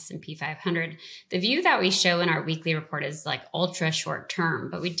being the S&P 500. The view that we show in our weekly report is ultra short term,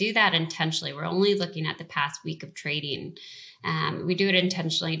 but we do that intentionally. We're only looking at the past week of trading. We do it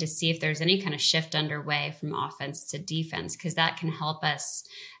intentionally to see if there's any kind of shift underway from offense to defense, because that can help us.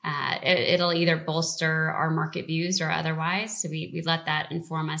 It'll either bolster our market views or otherwise. So we let that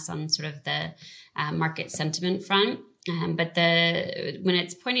inform us on sort of the market sentiment front. But when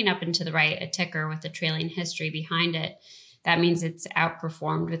it's pointing up and to the right, a ticker with the trailing history behind it, that means it's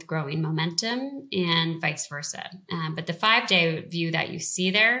outperformed with growing momentum and vice versa. But the 5-day view that you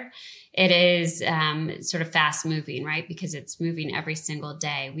see there, it is sort of fast moving, right? Because it's moving every single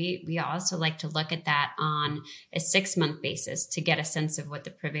day. We also like to look at that on a 6-month basis to get a sense of what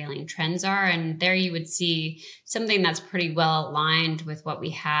the prevailing trends are. And there you would see something that's pretty well aligned with what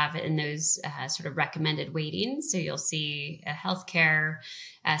we have in those sort of recommended weightings. So you'll see a healthcare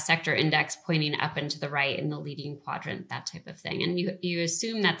sector index pointing up and to the right in the leading quadrant, that type of thing. And you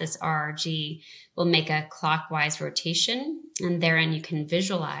assume that this RRG will make a clockwise rotation, and therein you can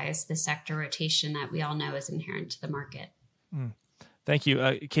visualize the sector rotation that we all know is inherent to the market. Thank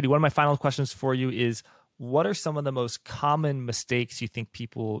you. Katie, one of my final questions for you is, what are some of the most common mistakes you think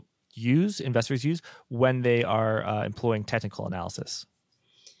investors use when they are employing technical analysis?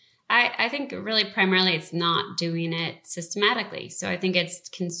 I think really primarily it's not doing it systematically. So I think it's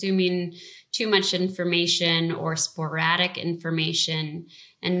consuming too much information or sporadic information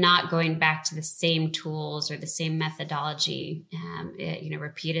and not going back to the same tools or the same methodology,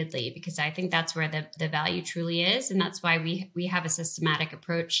 repeatedly, because I think that's where the value truly is. And that's why we have a systematic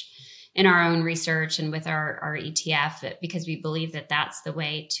approach in our own research and with our ETF, because we believe that that's the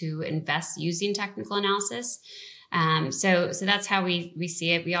way to invest using technical analysis. So that's how we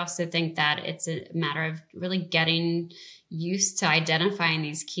see it. We also think that it's a matter of really getting used to identifying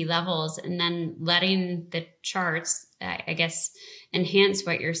these key levels and then letting the charts, I guess, enhance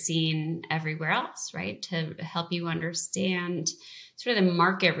what you're seeing everywhere else, right? To help you understand sort of the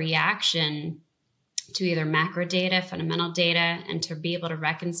market reaction to either macro data, fundamental data, and to be able to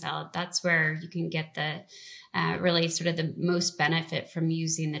reconcile it. That's where you can get the really sort of the most benefit from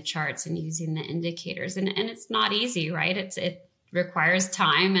using the charts and using the indicators. And it's not easy, right? It requires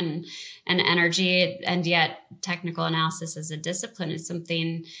time and energy, and yet technical analysis as a discipline is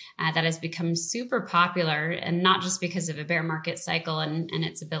something that has become super popular, and not just because of a bear market cycle and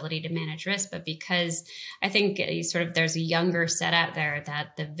its ability to manage risk, but because I think there's a younger set out there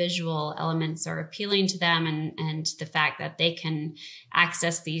that the visual elements are appealing to them, and the fact that they can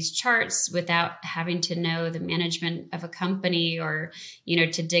access these charts without having to know the management of a company or,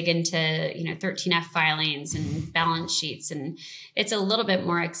 to dig into, 13F filings and balance sheets. And it's a little bit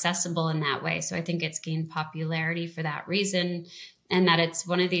more accessible in that way. So I think it's gained popularity for that reason. And that it's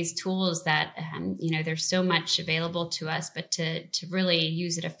one of these tools that, there's so much available to us, but to really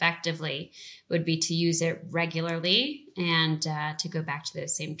use it effectively would be to use it regularly and to go back to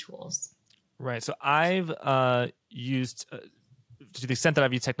those same tools. Right. So I've used, to the extent that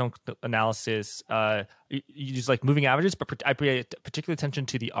I've used technical analysis, you use like moving averages, but I pay particular attention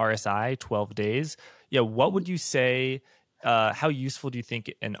to the RSI 12 days. Yeah. What would you say? How useful do you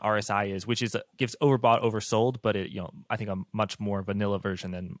think an RSI is, which gives overbought, oversold, but I think a much more vanilla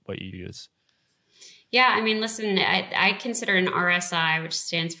version than what you use? Yeah, I mean, listen, I consider an RSI, which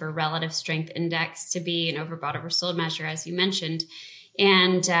stands for Relative Strength Index, to be an overbought, oversold measure, as you mentioned.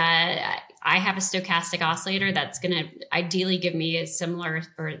 And I have a stochastic oscillator that's going to ideally give me a similar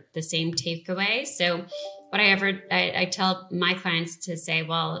or the same takeaway. So I tell my clients to say,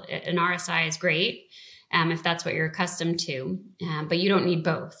 well, an RSI is great, if that's what you're accustomed to, but you don't need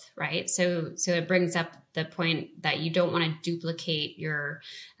both, right? So it brings up the point that you don't want to duplicate your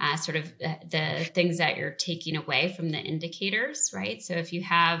the things that you're taking away from the indicators, right? So if you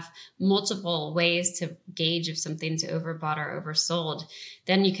have multiple ways to gauge if something's overbought or oversold,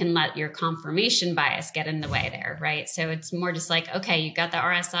 then you can let your confirmation bias get in the way there, right? So it's more just like, okay, you got the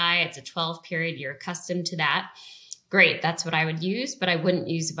RSI, it's a 12 period, you're accustomed to that. Great, that's what I would use, but I wouldn't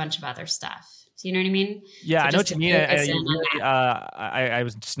use a bunch of other stuff. Do you know what I mean? Yeah, so I know what you mean. I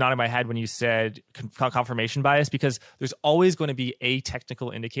was just nodding my head when you said confirmation bias, because there's always going to be a technical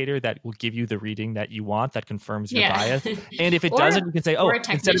indicator that will give you the reading that you want that confirms your bias. And if it doesn't, you can say,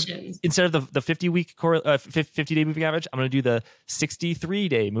 instead of the 50-week 50-day moving average, I'm going to do the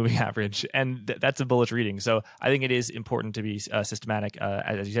 63-day moving average, and that's a bullish reading. So I think it is important to be systematic,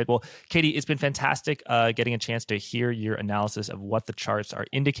 as you said. Well, Katie, it's been fantastic getting a chance to hear your analysis of what the charts are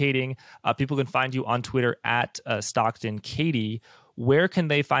indicating. People can find you on Twitter at Stockton Katie. Where can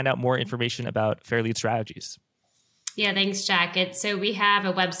they find out more information about Fairlead Strategies? Yeah, thanks, Jack. So we have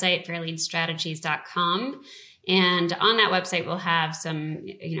a website, fairleadstrategies.com. And on that website, we'll have some,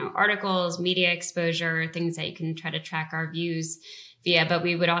 articles, media exposure, things that you can try to track our views. via, but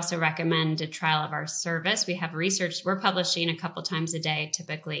we would also recommend a trial of our service. We have research. We're publishing a couple times a day,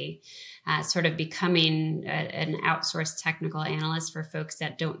 typically, sort of becoming an outsourced technical analyst for folks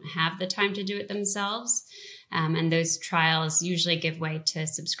that don't have the time to do it themselves. And those trials usually give way to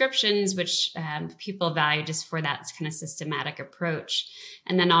subscriptions, which people value just for that kind of systematic approach.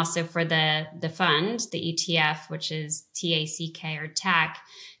 And then also for the fund, the ETF, which is TACK or TAC,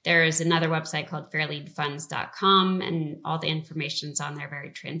 there is another website called fairleadfunds.com, and all the information's on there,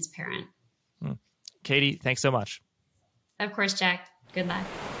 very transparent. Katie, thanks so much. Of course, Jack. Good luck.